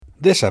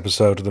This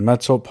episode of the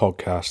MedTalk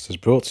Podcast is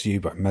brought to you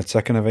by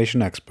MedTech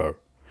Innovation Expo,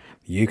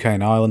 the UK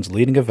and Ireland's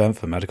leading event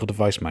for medical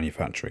device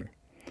manufacturing.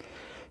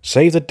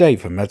 Save the date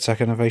for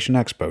MedTech Innovation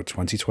Expo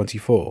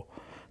 2024,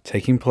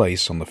 taking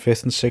place on the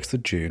 5th and 6th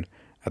of June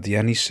at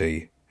the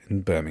NEC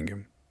in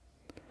Birmingham.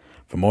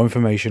 For more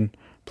information,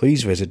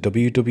 please visit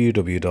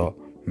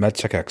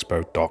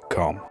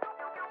www.medtechexpo.com.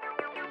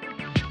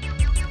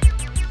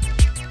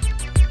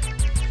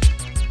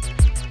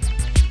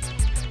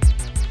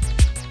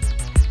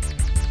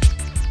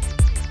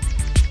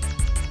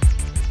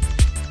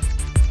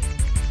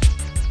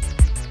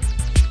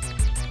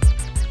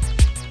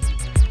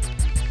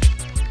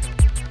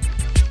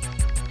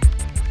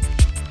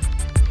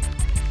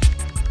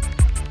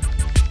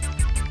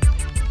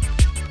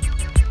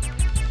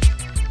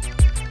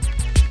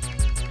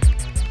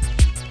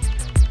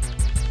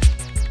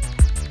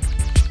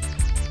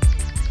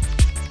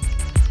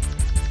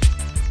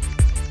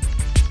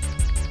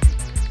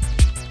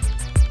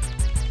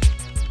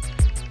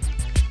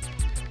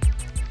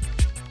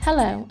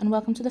 Hello and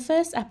welcome to the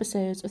first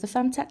episode of the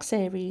FemTech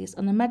series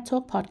on the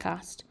MedTalk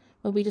Podcast,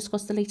 where we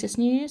discuss the latest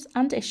news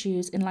and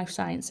issues in life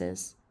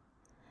sciences.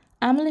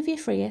 I'm Olivia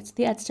Friett,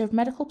 the editor of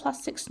Medical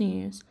Plastics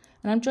News,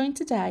 and I'm joined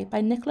today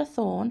by Nicola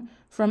Thorn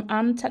from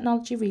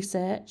Technology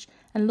Research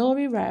and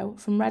Laurie Rowe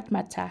from Red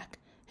Medtech,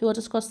 who will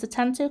discuss the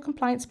Tento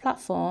compliance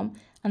platform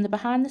and the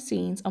behind the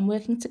scenes on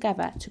working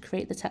together to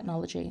create the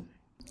technology.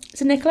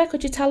 So Nicola,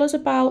 could you tell us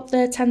about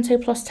the Tento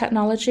Plus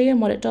technology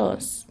and what it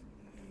does?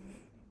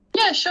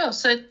 Yeah, sure.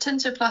 So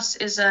Tento Plus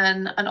is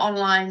an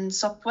online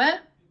software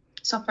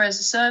as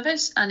a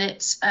service, and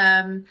it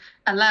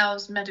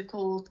allows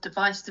medical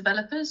device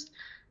developers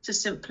to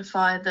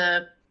simplify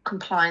the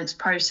compliance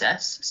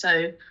process.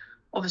 So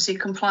obviously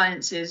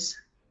compliance is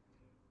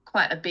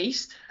quite a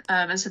beast,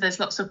 and so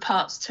there's lots of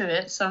parts to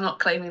it. So I'm not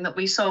claiming that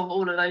we solve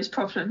all of those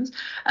problems,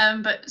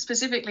 but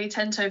specifically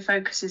Tento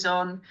focuses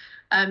on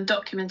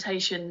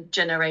documentation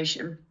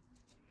generation.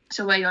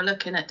 So where you're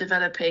looking at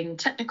developing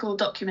technical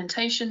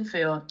documentation for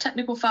your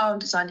technical file and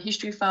design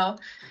history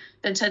file,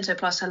 then Tento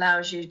Plus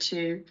allows you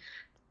to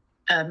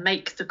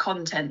make the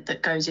content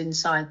that goes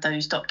inside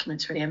those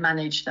documents really and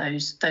manage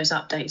those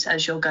updates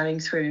as you're going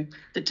through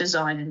the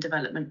design and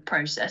development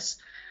process.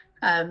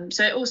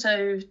 So it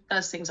also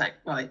does things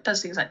like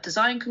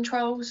design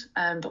controls,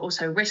 but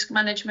also risk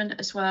management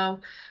as well.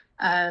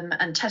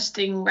 And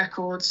testing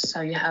records,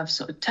 so you have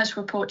sort of test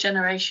report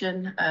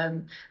generation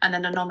and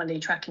then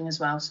anomaly tracking as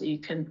well, so you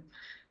can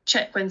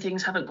check when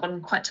things haven't gone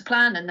quite to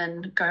plan and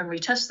then go and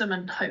retest them,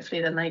 and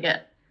hopefully then they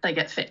get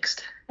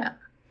fixed. Yeah.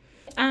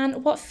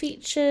 And what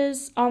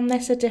features on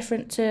this are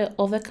different to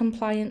other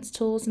compliance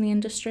tools in the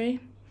industry?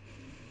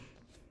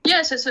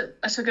 Yeah, so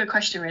it's a good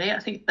question, really. I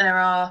think there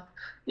are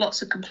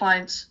lots of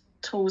compliance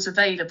tools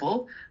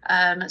available.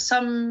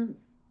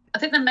 I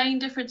think the main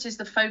difference is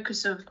the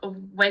focus of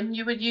when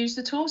you would use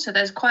the tool. So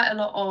there's quite a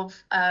lot of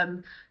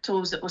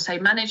tools that will say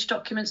manage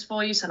documents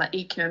for you, so like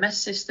EQMS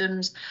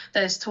systems.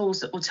 There's tools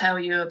that will tell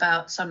you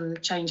about some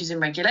changes in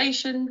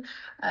regulation.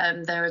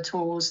 There are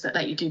tools that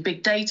let you do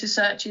big data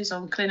searches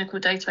on clinical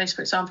database,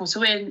 for example.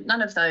 So we're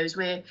none of those.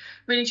 We're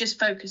really just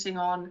focusing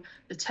on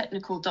the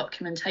technical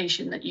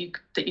documentation that you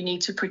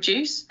need to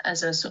produce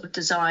as a sort of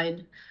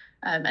design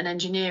and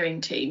engineering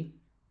team.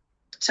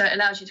 So it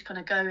allows you to kind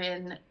of go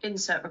in,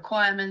 insert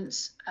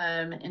requirements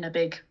in a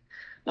big,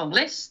 long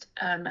list,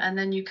 and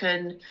then you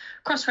can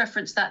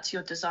cross-reference that to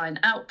your design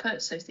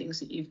output, so things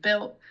that you've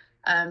built,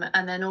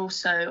 and then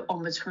also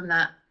onwards from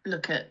that,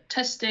 look at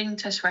testing,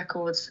 test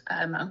records,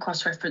 and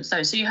cross-reference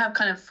those. So you have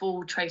kind of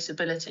full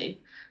traceability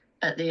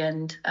at the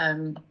end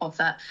of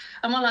that.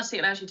 And one last thing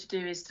it allows you to do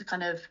is to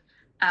kind of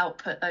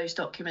output those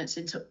documents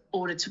into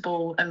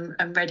auditable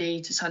and ready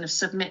to kind of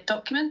submit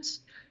documents.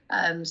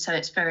 So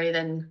it's very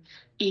then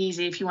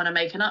easy. If you want to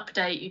make an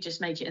update, you just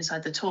make it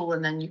inside the tool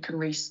and then you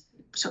can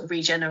sort of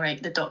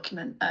regenerate the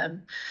document.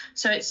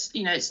 So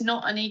it's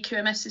not an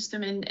EQMS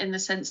system in the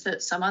sense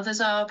that some others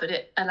are, but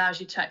it allows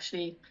you to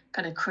actually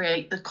kind of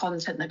create the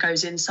content that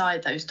goes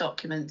inside those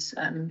documents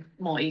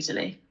more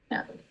easily.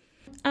 Yeah.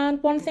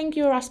 And one thing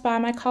you were asked by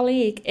my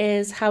colleague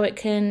is how it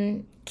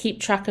can keep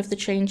track of the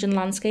changing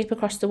landscape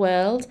across the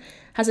world.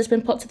 Has this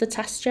been put to the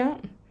test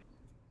yet?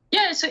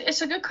 Yeah,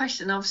 it's a good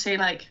question. Obviously,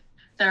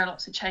 there are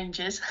lots of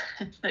changes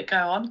that go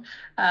on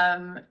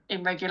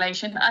in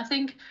regulation. I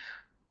think,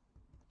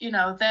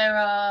 there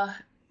are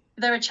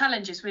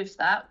challenges with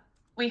that.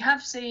 We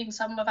have seen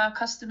some of our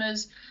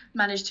customers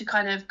manage to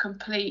kind of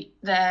complete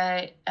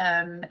their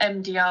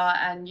MDR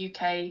and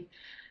UK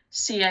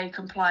CA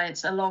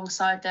compliance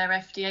alongside their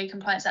FDA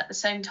compliance at the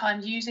same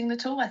time using the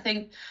tool. I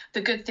think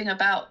the good thing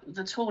about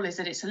the tool is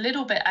that it's a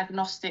little bit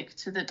agnostic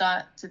to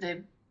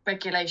the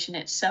regulation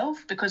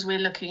itself, because we're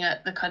looking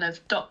at the kind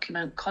of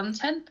document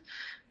content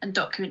and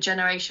document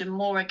generation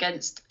more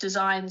against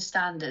design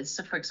standards.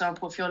 So for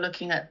example, if you're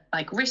looking at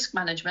risk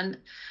management,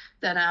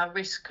 then our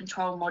risk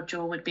control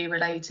module would be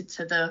related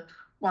to the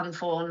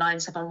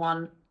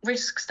 14971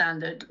 risk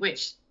standard,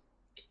 which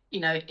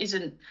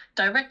isn't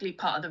directly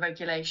part of the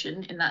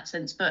regulation in that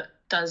sense, but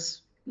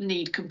does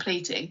need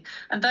completing.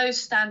 And those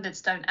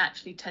standards don't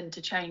actually tend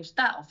to change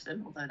that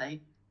often, although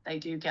they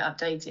do get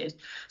updated.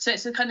 So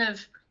it's a kind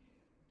of,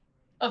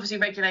 obviously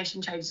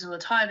regulation changes all the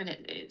time, and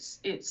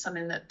it's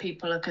something that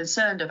people are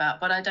concerned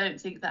about, but I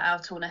don't think that our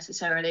tool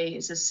necessarily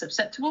is as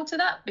susceptible to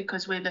that,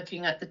 because we're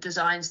looking at the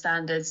design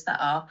standards that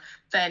are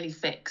fairly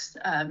fixed,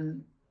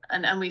 and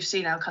we've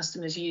seen our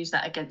customers use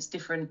that against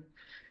different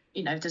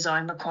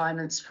design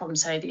requirements from,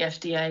 say, the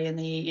FDA and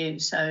the EU,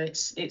 so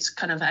it's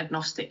kind of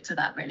agnostic to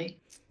that, really.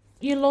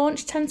 You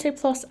launched Tento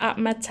Plus at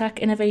MedTech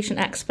Innovation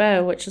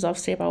Expo, which is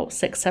obviously about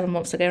 6-7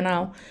 months ago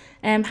now.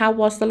 How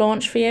was the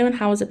launch for you, and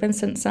how has it been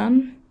since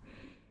then?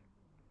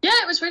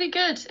 Yeah, it was really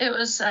good. It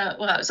was it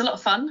was a lot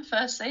of fun.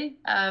 Firstly,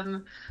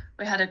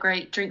 we had a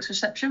great drinks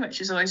reception, which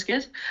is always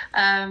good.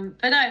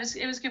 But no,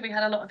 it was good. We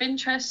had a lot of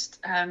interest.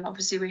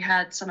 Obviously, we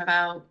had some of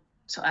our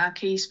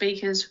key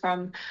speakers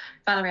from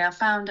Valerie, our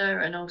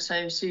founder, and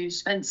also Sue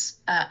Spence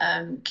at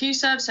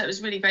QServe. So it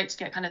was really great to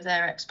get kind of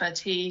their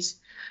expertise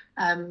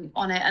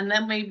on it. And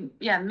then we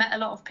met a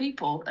lot of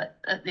people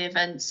at the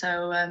event.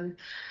 So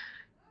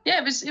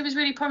it was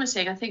really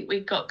promising. I think we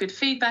got good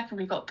feedback, and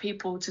we got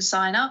people to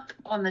sign up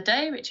on the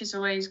day, which is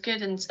always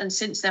good. And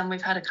since then,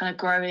 we've had a kind of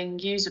growing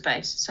user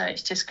base. So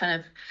it's just kind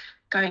of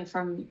going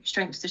from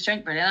strength to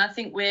strength, really. And I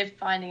think we're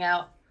finding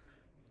out,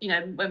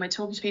 when we're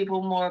talking to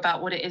people, more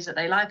about what it is that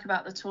they like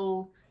about the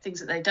tool, things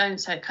that they don't.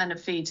 So it kind of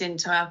feeds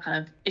into our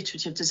kind of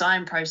iterative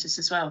design process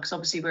as well, because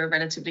obviously we're a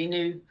relatively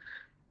new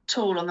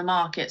tool on the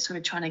market. So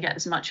we're trying to get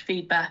as much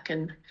feedback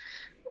and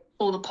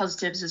all the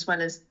positives as well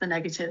as the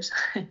negatives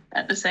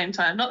at the same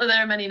time. Not that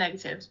there are many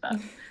negatives, but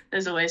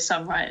there's always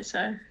some, right?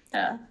 So,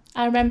 yeah.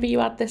 I remember you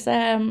had this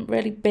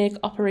really big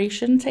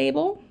operation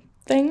table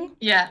thing.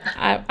 Yeah.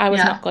 I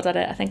was not good at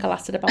it. I think I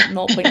lasted about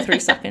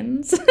 0.3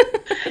 seconds.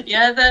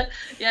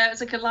 It was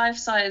like a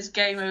life-size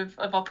game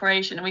of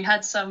operation. And we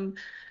had some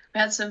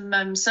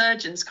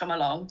surgeons come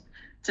along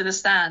to the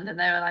stand, and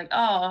they were like,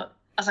 oh,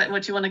 I was like,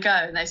 "What do you want to go?"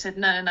 And they said,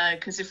 no,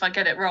 because if I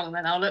get it wrong,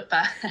 then I'll look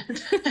bad.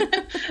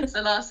 So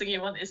the last thing you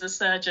want is a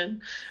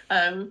surgeon,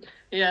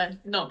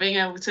 not being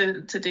able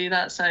to do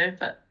that. So,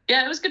 but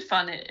yeah, it was good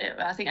fun.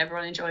 I think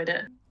everyone enjoyed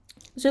it.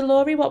 So,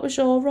 Laurie, what was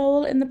your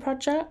role in the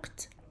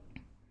project?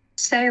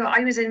 So I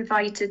was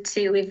invited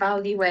to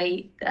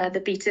evaluate the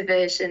beta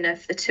version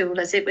of the tool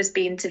as it was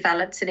being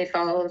developed and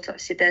evolved.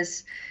 Obviously,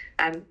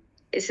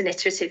 it's an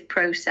iterative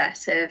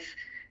process of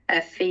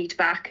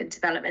feedback and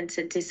development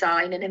and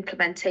design and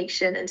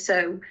implementation. And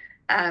so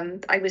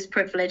I was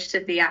privileged to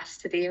be asked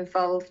to be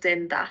involved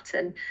in that,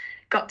 and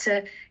got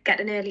to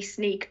get an early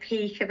sneak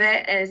peek of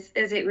it as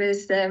it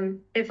was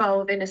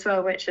evolving as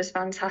well, which was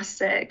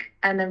fantastic.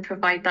 And then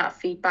provide that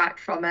feedback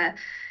from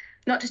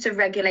not just a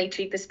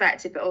regulatory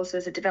perspective, but also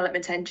as a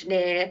development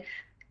engineer,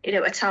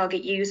 a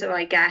target user,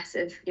 I guess,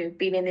 of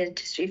being in the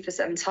industry for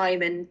some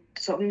time and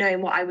sort of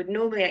knowing what I would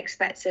normally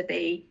expect to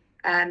be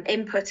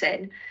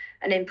inputting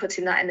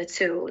that in the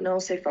tool, and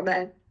also from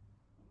a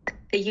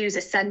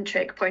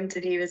user-centric point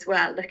of view as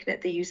well, looking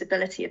at the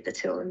usability of the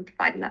tool and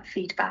providing that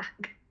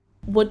feedback.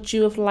 Would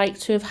you have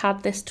liked to have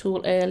had this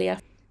tool earlier?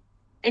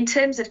 In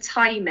terms of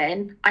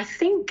timing, I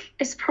think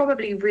it's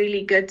probably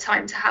really good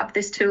time to have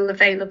this tool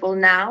available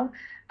now.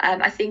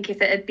 I think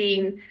if it had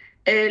been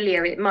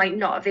earlier, it might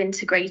not have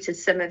integrated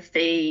some of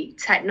the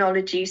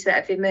technologies that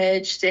have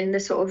emerged in the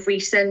sort of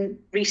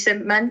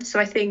recent months. So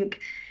I think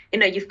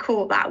you've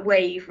caught that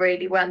wave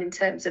really well in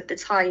terms of the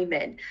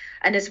timing.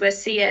 And as we're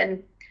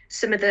seeing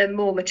some of the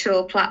more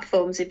mature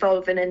platforms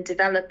evolving and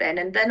developing,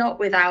 and they're not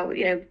without,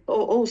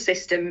 all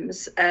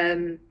systems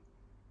are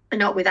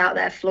not without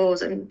their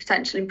flaws and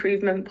potential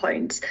improvement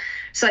points.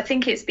 So I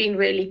think it's been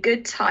really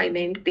good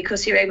timing,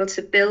 because you're able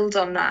to build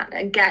on that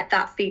and get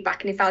that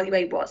feedback and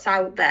evaluate what's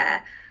out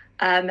there,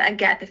 and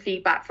get the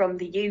feedback from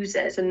the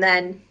users and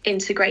then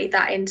integrate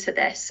that into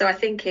this. So I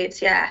think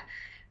it's,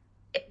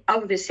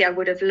 obviously I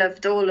would have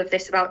loved all of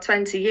this about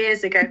 20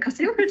 years ago, because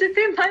it would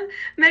have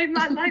made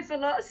my life a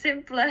lot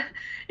simpler.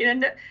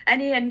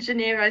 Any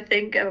engineer, I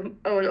think,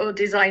 or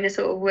designer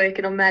sort of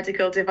working on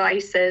medical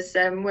devices,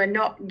 we're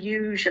not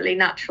usually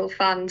natural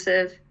fans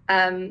of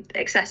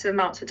excessive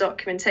amounts of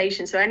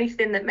documentation. So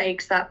anything that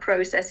makes that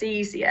process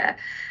easier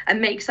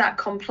and makes that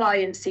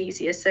compliance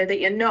easier, so that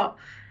you're not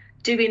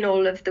doing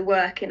all of the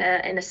work in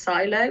a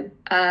silo.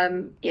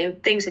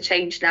 Things have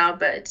changed now,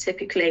 but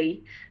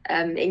typically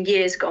in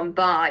years gone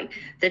by,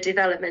 the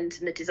development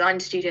and the design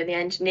studio and the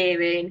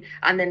engineering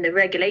and then the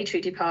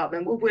regulatory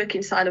department will work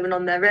in silo and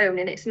on their own.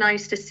 And it's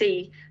nice to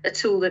see a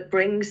tool that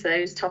brings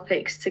those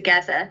topics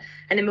together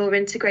in a more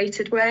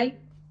integrated way.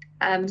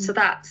 So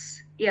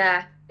that's,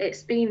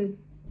 it's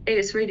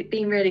really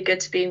been really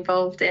good to be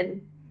involved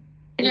in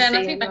and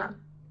I think that.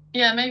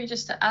 Maybe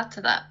just to add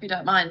to that, if you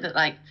don't mind, that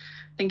I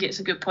think it's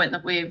a good point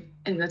that we're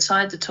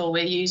inside the tool,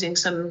 we're using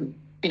some,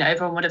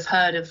 everyone would have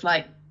heard of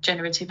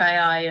generative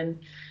AI and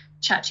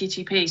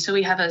ChatGPT. So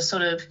we have a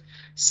sort of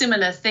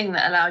similar thing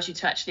that allows you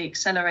to actually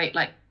accelerate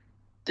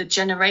the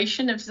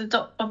generation of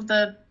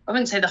the I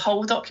wouldn't say the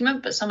whole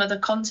document, but some of the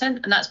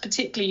content. And that's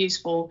particularly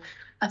useful,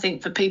 I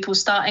think, for people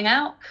starting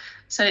out.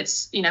 So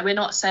it's, we're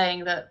not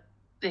saying that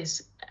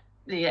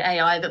the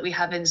AI that we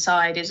have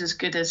inside is as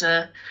good as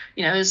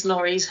as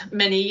Laurie's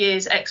many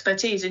years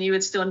expertise, and you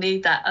would still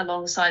need that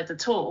alongside the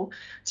tool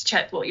to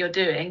check what you're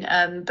doing.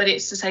 But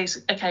it's to say,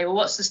 okay, well,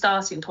 what's the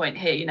starting point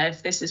here?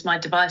 If this is my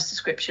device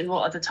description,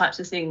 what are the types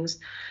of things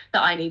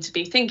that I need to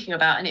be thinking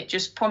about? And it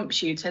just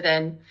prompts you to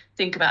then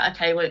think about,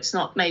 okay, well, it's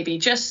not maybe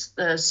just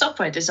the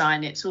software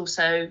design, it's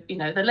also,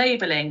 the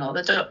labeling or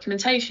the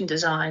documentation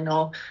design,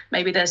 or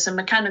maybe there's some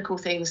mechanical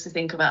things to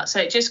think about. So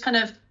it just kind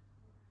of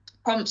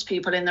prompts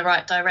people in the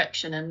right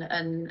direction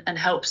and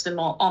helps them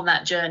on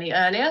that journey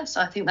earlier. So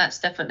I think that's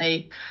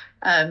definitely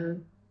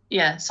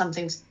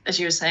something, as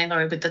you were saying,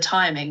 Laurie, with the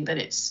timing, that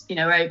it's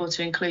we're able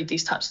to include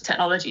these types of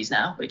technologies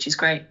now, which is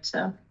great.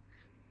 So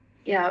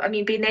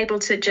being able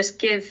to just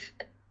give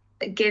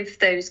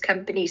those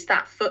companies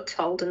that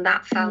foothold and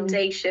that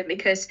foundation,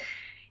 because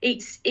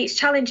it's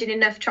challenging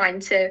enough trying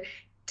to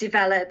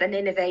develop an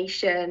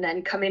innovation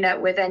and coming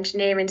up with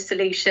engineering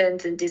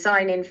solutions and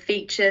designing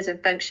features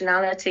and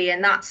functionality,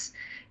 and that's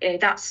a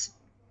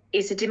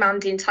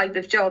demanding type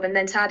of job. And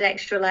then to add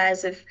extra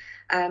layers of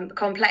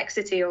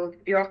complexity or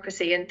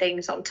bureaucracy and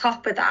things on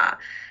top of that,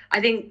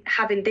 I think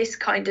having this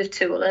kind of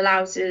tool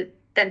allows it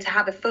then to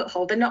have a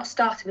foothold and not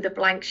starting with a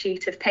blank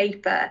sheet of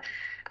paper.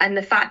 And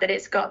the fact that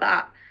it's got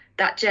that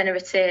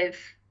generative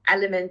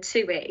element to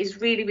it is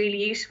really,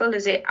 really useful,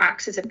 as it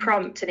acts as a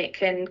prompt, and it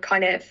can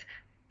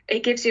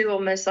it gives you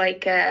almost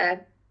like a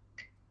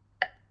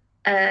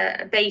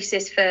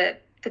basis for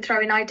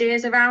throwing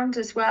ideas around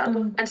as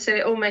well. And so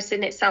it almost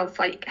in itself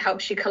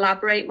helps you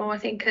collaborate more, I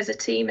think, as a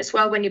team as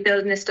well when you're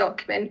building this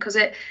document, because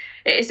it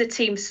is a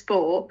team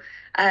sport,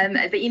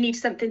 but you need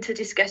something to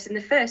discuss in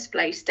the first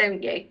place,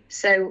 don't you?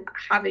 So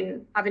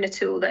having a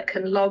tool that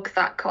can log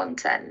that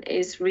content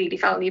is really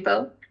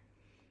valuable.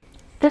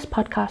 This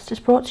podcast is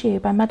brought to you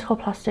by Medical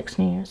Plastics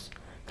News,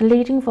 the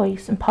leading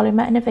voice in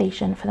polymer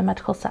innovation for the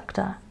medical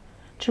sector.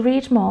 To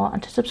read more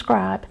and to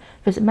subscribe,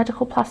 visit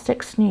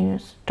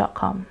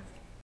medicalplasticsnews.com.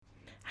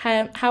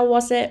 How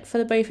was it for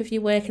the both of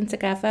you working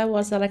together?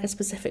 Was there a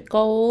specific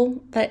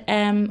goal that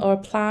or a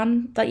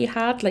plan that you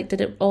had?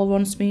 Did it all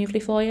run smoothly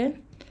for you?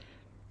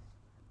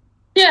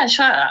 Yeah,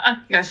 sure. I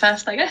can go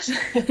first, I guess.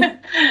 No,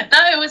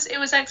 it was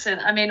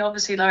excellent.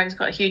 Obviously, Laurie's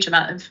got a huge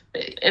amount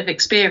of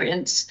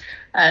experience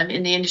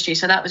in the industry,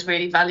 so that was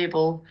really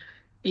valuable,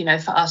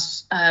 for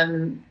us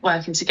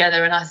working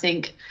together. And I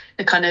think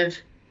the kind of,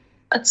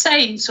 I'd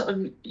say, sort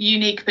of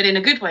unique, but in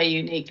a good way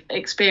unique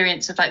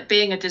experience of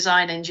being a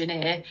design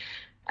engineer,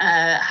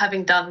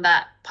 having done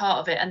that part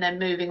of it, and then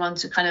moving on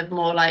to kind of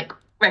more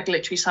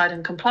regulatory side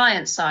and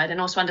compliance side, and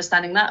also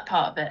understanding that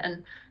part of it.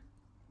 And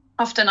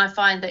often I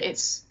find that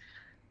it's,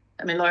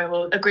 Laurie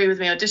will agree with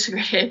me or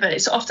disagree here, but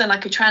it's often a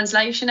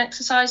translation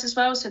exercise as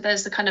well. So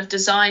there's the kind of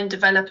design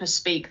developer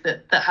speak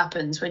that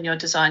happens when you're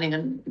designing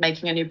and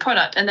making a new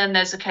product. And then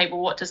there's, okay, well,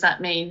 what does that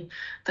mean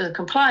for the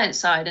compliance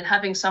side? And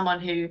having someone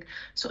who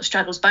sort of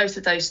straddles both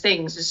of those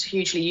things is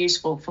hugely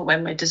useful for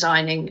when we're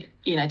designing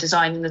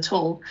the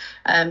tool.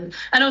 And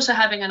also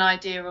having an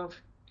idea of,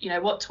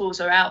 what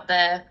tools are out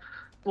there,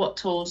 what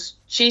tools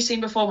she's seen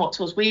before, what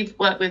tools we've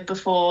worked with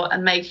before,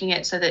 and making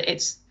it so that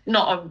it's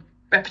not a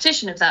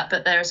repetition of that,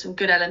 but there are some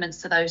good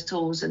elements to those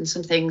tools and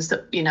some things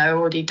that are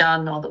already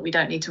done or that we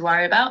don't need to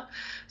worry about.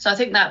 So I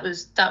think that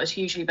was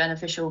hugely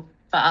beneficial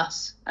for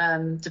us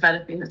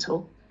developing the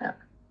tool.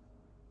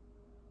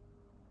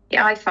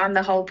 Yeah, I found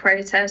the whole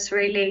process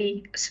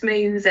really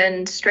smooth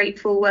and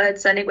straightforward,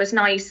 and it was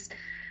nice.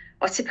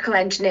 Or typical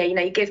engineer,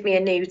 you give me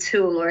a new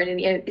tool, or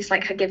it's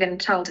like giving a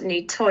child a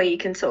new toy. You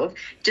can sort of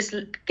just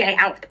get it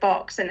out of the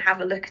box and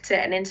have a look at it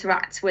and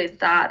interact with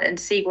that and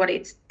see what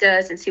it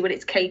does and see what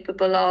it's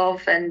capable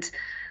of, and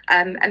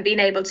being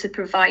able to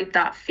provide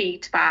that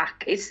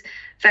feedback is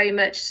very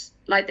much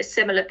like the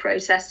similar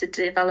process to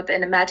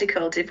developing a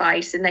medical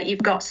device, in that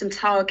you've got some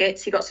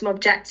targets, you've got some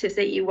objectives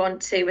that you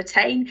want to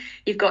attain,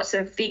 you've got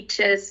some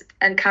features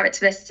and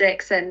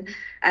characteristics and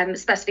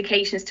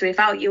specifications to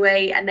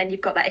evaluate, and then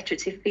you've got that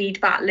iterative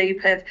feedback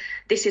loop of,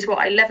 this is what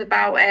I love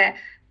about it,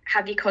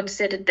 have you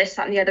considered this,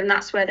 that and the other? And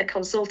that's where the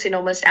consulting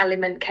almost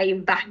element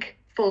came back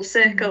full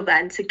circle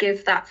then, to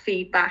give that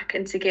feedback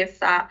and to give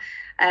that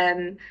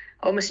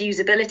almost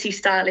usability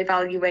style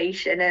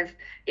evaluation of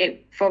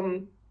it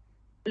from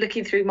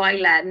looking through my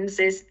lens.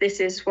 This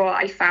is what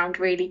I found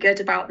really good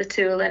about the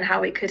tool and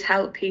how it could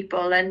help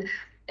people. And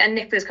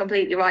Nick was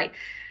completely right.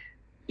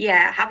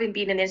 Yeah, having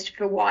been in the industry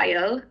for a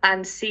while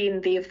and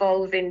seeing the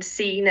evolving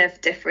scene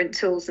of different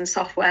tools and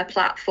software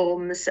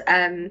platforms,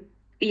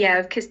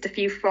 I've kissed a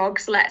few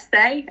frogs, let's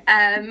say.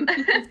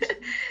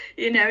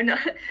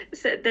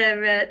 So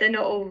they're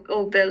not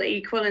all built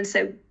equal, and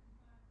so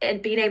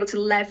being able to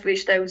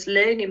leverage those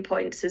learning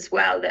points as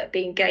well that are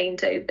being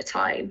gained over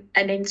time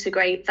and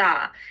integrate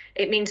that,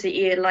 it means that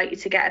you're likely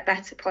to get a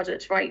better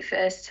product right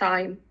first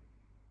time.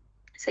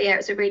 So yeah, it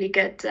was a really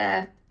good.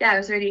 I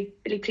was really,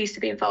 really pleased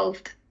to be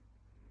involved.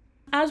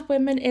 As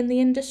women in the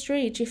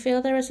industry, do you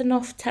feel there is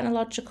enough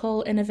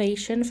technological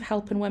innovation for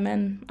helping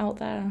women out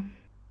there?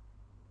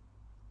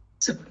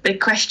 It's a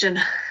big question.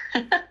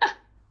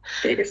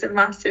 It's a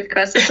massive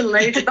question.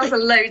 That's a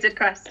loaded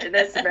question,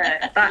 isn't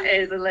it? That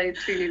is a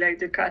truly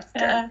loaded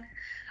question.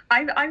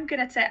 I'm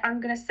gonna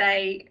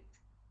say,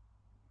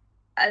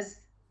 as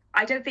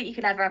I don't think you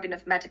can ever have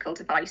enough medical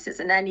devices,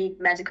 and any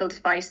medical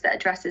device that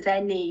addresses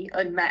any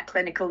unmet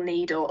clinical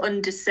need or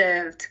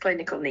underserved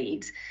clinical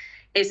needs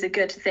is a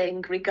good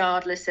thing,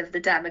 regardless of the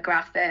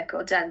demographic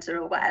or gender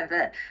or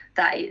whatever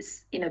that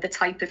is, the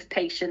type of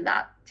patient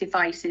that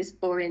device is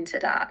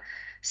oriented at.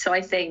 So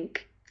I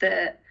think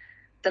that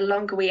the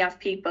longer we have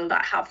people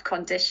that have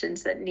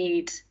conditions that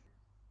need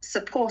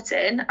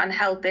supporting and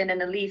helping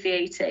and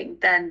alleviating,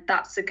 then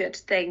that's a good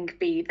thing,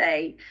 be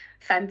they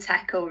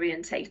FemTech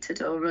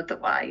orientated or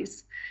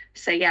otherwise.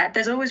 So yeah,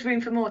 there's always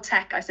room for more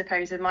tech, I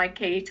suppose, is my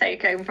key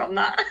take home from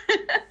that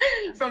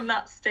from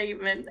that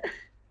statement.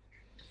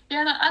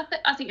 Yeah, no,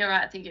 I think you're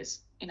right. I think it's,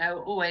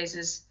 always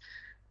is.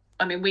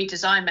 I mean, we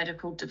design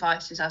medical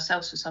devices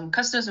ourselves for some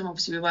customers, and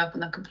obviously we work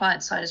on the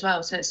compliance side as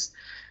well. So it's,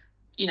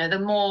 the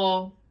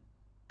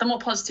more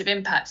positive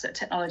impacts that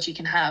technology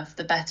can have,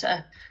 the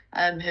better,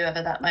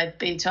 whoever that might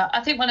be. So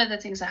I think one of the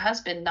things that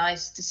has been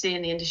nice to see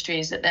in the industry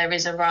is that there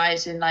is a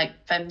rise in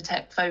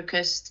FemTech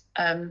focused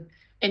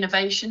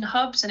innovation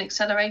hubs and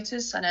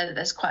accelerators. I know that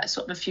there's quite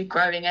a few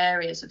growing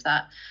areas of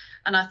that.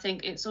 And I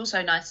think it's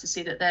also nice to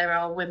see that there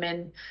are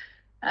women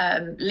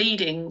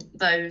leading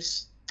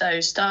those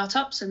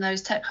startups and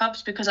those tech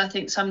hubs, because I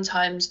think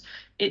sometimes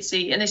and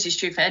this is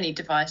true for any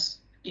device,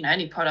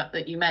 any product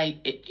that you make,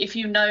 if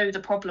you know the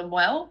problem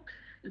well,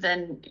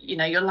 then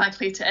you're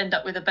likely to end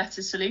up with a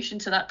better solution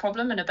to that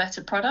problem and a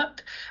better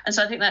product. And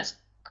so I think that's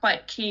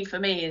quite key for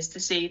me, is to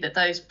see that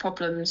those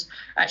problems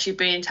are actually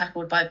being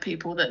tackled by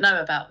people that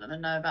know about them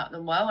and know about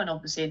them well. And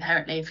obviously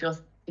inherently, if you're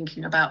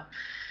thinking about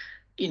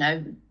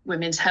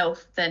women's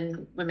health,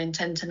 then women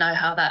tend to know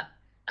how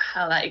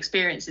that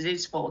experience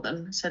is for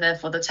them, so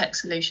therefore the tech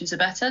solutions are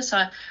better. So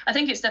I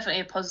think it's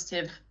definitely a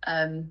positive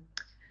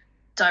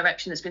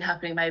direction that's been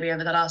happening maybe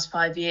over the last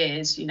 5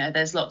 years.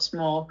 There's lots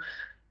more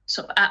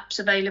apps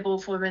available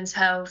for women's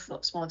health,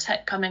 lots more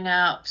tech coming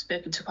out. I've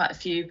spoken to quite a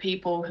few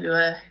people who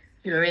are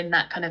in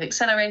that kind of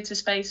accelerator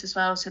space as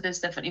well, so there's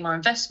definitely more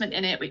investment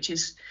in it, which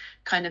is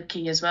kind of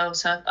key as well.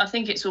 So I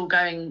think it's all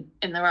going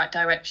in the right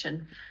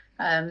direction.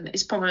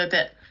 It's probably a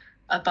bit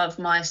above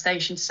my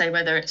station to say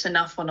whether it's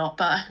enough or not,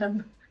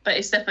 but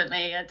it's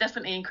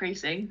definitely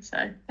increasing.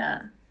 So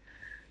yeah.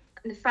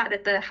 And the fact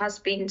that there has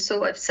been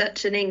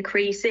such an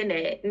increase in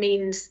it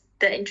means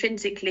that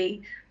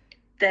intrinsically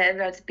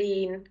there has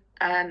been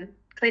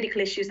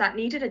clinical issues that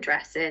needed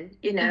addressing.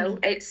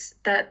 It's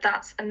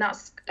that's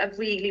a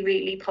really,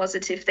 really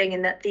positive thing,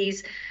 in that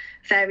these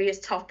various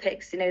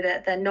topics,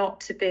 that they're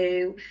not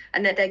taboo,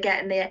 and that they're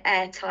getting the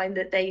airtime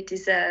that they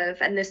deserve,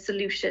 and the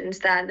solutions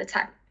then, the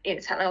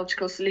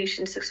technological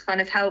solutions to kind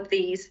of help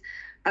these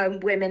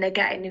women are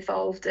getting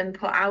involved and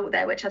put out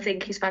there, which I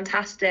think is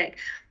fantastic.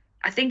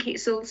 I think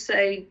it's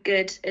also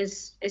good,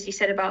 as you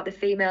said, about the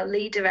female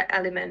leader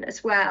element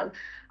as well.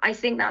 I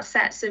think that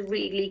sets a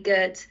really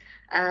good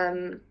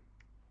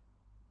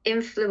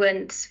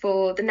influence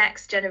for the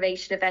next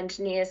generation of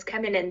engineers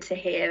coming into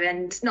here,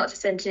 and not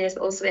just engineers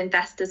but also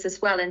investors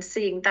as well, and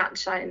seeing that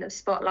shining the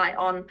spotlight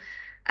on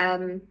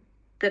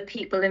the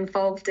people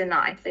involved in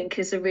that, I think,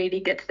 is a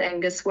really good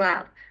thing as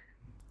well.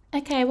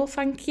 Okay, well,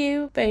 thank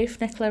you both,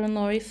 Nicola and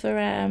Laurie, for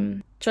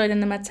joining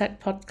the MedTalk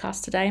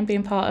podcast today and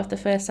being part of the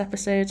first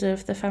episode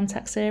of the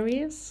FemTech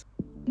series.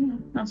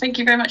 Well, thank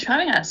you very much for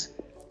having us.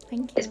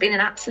 Thank you. It's been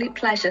an absolute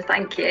pleasure.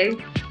 Thank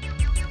you.